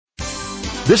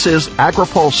This is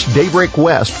AgriPulse Daybreak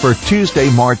West for Tuesday,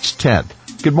 March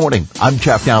 10th. Good morning. I'm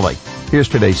Jeff Nally. Here's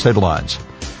today's headlines.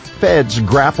 Feds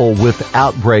grapple with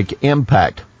outbreak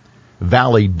impact.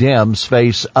 Valley Dems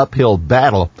face uphill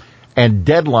battle and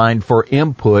deadline for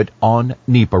input on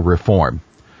NEPA reform.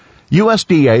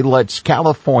 USDA lets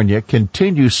California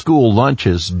continue school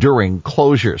lunches during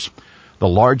closures. The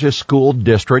largest school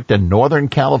district in Northern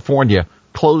California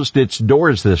closed its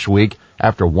doors this week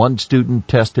after one student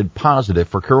tested positive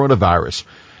for coronavirus.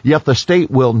 Yet the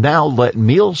state will now let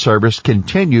meal service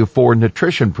continue for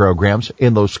nutrition programs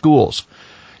in those schools.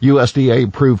 USDA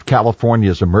approved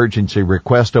California's emergency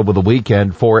request over the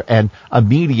weekend for an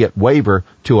immediate waiver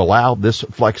to allow this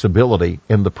flexibility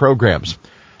in the programs.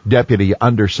 Deputy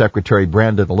Undersecretary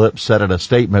Brandon Lips said in a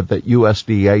statement that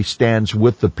USDA stands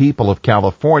with the people of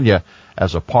California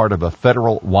as a part of a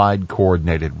federal-wide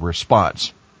coordinated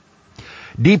response.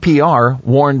 DPR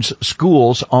warns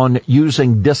schools on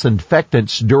using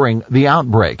disinfectants during the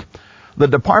outbreak. The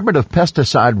Department of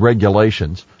Pesticide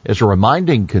Regulations is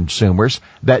reminding consumers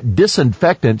that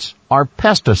disinfectants are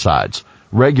pesticides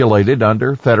regulated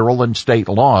under federal and state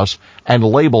laws, and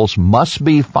labels must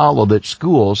be followed at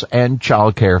schools and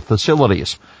child care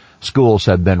facilities. Schools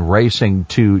have been racing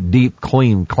to deep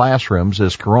clean classrooms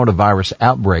as coronavirus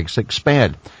outbreaks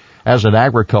expand. As in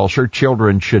agriculture,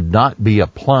 children should not be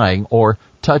applying or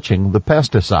touching the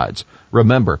pesticides.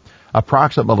 Remember,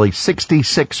 approximately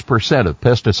 66% of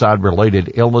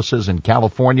pesticide-related illnesses in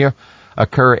California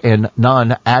occur in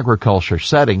non-agriculture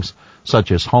settings,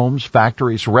 such as homes,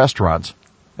 factories, restaurants,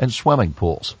 and swimming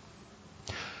pools.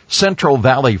 Central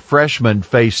Valley freshmen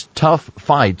face tough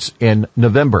fights in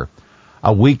November.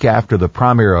 A week after the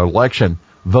primary election,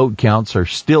 vote counts are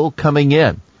still coming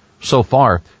in. So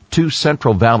far, two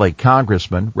Central Valley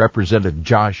congressmen, Representative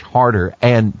Josh Harder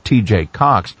and T.J.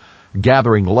 Cox,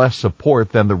 gathering less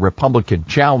support than the Republican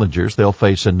challengers they'll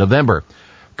face in November.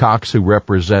 Cox, who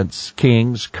represents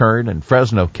Kings, Kern, and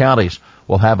Fresno counties,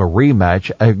 will have a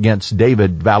rematch against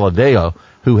David Valadao,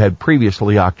 who had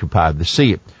previously occupied the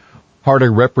seat.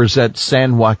 Harder represents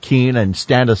San Joaquin and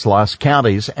Stanislaus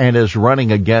counties and is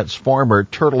running against former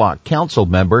Turlock Council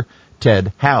member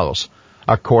Ted House.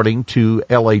 According to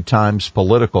LA Times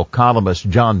political columnist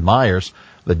John Myers,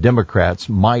 the Democrats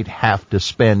might have to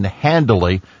spend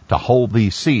handily to hold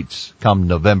these seats come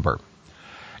November.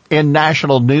 In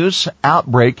national news,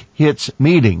 outbreak hits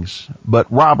meetings,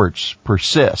 but Roberts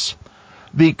persists.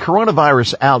 The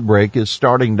coronavirus outbreak is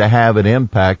starting to have an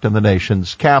impact in the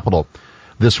nation's capital.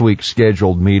 This week's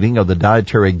scheduled meeting of the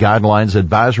Dietary Guidelines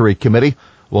Advisory Committee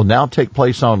will now take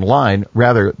place online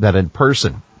rather than in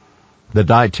person. The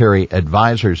Dietary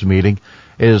Advisors meeting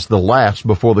is the last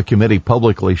before the committee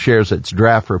publicly shares its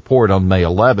draft report on May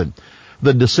 11.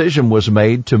 The decision was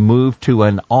made to move to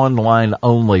an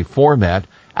online-only format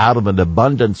out of an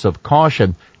abundance of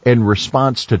caution in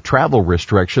response to travel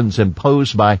restrictions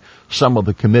imposed by some of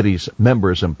the committee's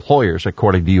members' employers,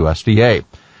 according to USDA.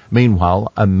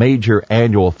 Meanwhile, a major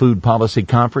annual food policy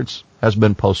conference has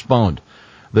been postponed.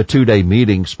 The two-day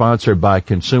meeting, sponsored by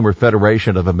Consumer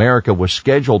Federation of America, was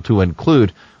scheduled to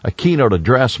include a keynote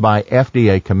address by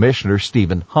FDA Commissioner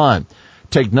Stephen Hahn.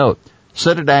 Take note,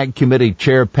 Senate Ag Committee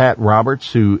Chair Pat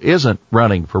Roberts, who isn't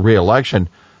running for re-election,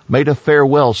 made a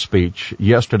farewell speech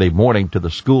yesterday morning to the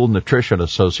School Nutrition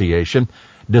Association,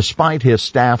 despite his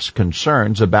staff's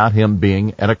concerns about him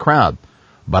being in a crowd.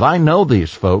 But I know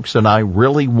these folks, and I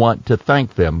really want to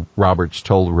thank them, Roberts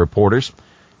told reporters.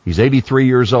 He's 83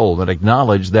 years old and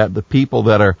acknowledged that the people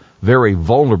that are very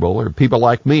vulnerable are people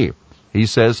like me. He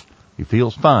says he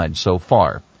feels fine so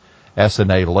far.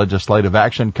 SNA Legislative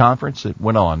Action Conference, it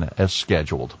went on as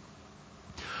scheduled.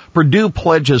 Purdue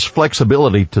pledges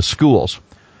flexibility to schools.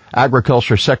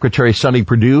 Agriculture Secretary Sonny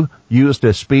Perdue used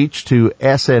a speech to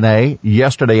SNA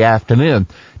yesterday afternoon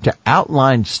to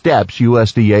outline steps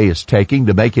USDA is taking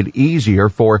to make it easier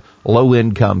for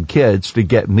low-income kids to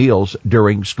get meals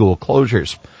during school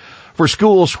closures. For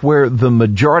schools where the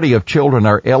majority of children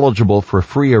are eligible for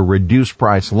free or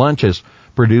reduced-price lunches,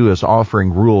 Purdue is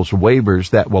offering rules waivers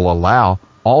that will allow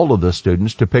all of the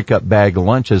students to pick up bag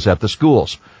lunches at the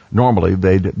schools. Normally,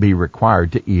 they'd be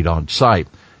required to eat on site.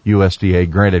 USDA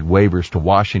granted waivers to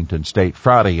Washington State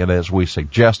Friday and, as we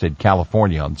suggested,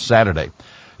 California on Saturday.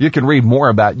 You can read more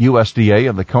about USDA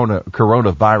and the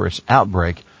coronavirus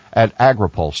outbreak at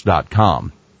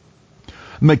agripulse.com.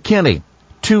 McKinney,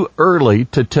 too early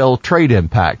to tell trade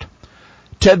impact.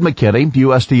 Ted McKinney,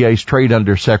 USDA's Trade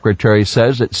Undersecretary,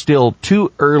 says it's still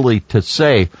too early to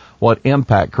say what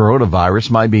impact coronavirus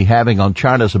might be having on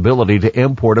China's ability to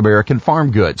import American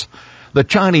farm goods. The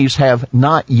Chinese have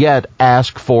not yet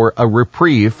asked for a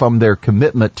reprieve from their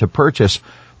commitment to purchase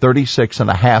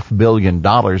 $36.5 billion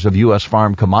of U.S.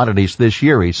 farm commodities this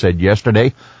year, he said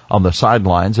yesterday on the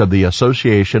sidelines of the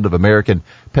Association of American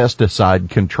Pesticide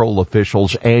Control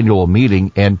Officials annual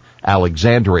meeting in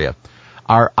Alexandria.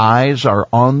 Our eyes are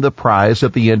on the prize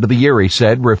at the end of the year, he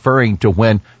said, referring to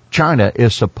when China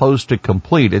is supposed to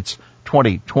complete its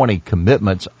 2020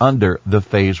 commitments under the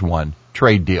Phase 1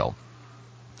 trade deal.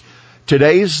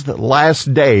 Today's the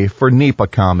last day for NEPA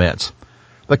comments.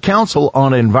 The Council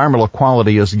on Environmental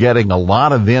Quality is getting a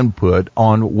lot of input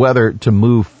on whether to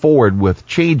move forward with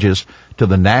changes to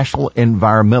the National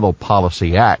Environmental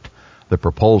Policy Act. The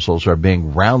proposals are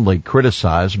being roundly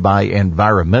criticized by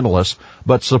environmentalists,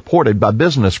 but supported by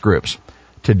business groups.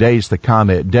 Today's the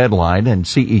comment deadline, and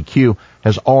CEQ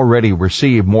has already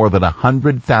received more than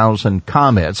 100,000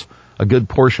 comments, a good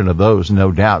portion of those,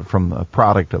 no doubt, from the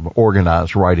product of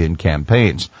organized write-in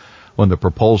campaigns. When the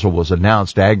proposal was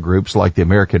announced, ag groups like the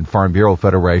American Farm Bureau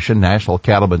Federation, National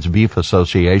Cattlemen's Beef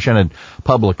Association, and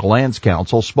Public Lands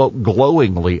Council spoke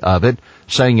glowingly of it,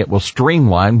 saying it will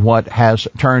streamline what has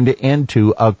turned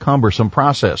into a cumbersome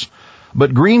process.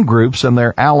 But green groups and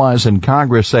their allies in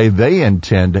Congress say they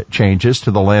intend changes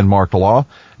to the landmark law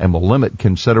and will limit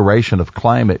consideration of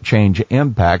climate change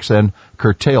impacts and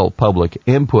curtail public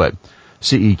input.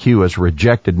 CEQ has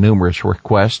rejected numerous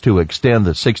requests to extend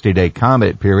the 60-day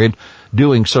comment period,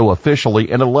 doing so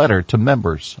officially in a letter to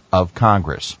members of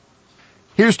Congress.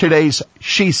 Here's today's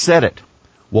She Said It.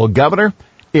 Well, Governor,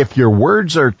 if your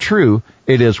words are true,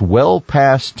 it is well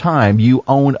past time you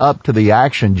own up to the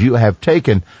actions you have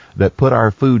taken that put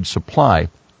our food supply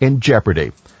in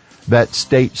jeopardy. That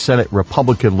state Senate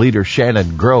Republican leader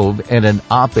Shannon Grove in an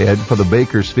op-ed for the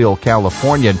Bakersfield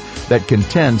Californian that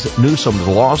contends Newsom's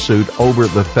lawsuit over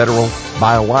the federal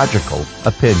biological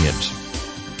opinions.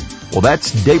 Well,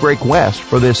 that's Daybreak West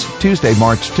for this Tuesday,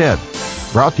 March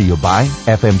 10th, brought to you by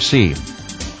FMC.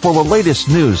 For the latest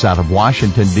news out of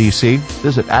Washington, D.C.,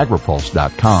 visit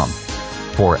agripulse.com.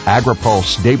 For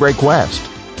AgriPulse Daybreak West,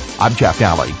 I'm Jeff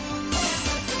Nally.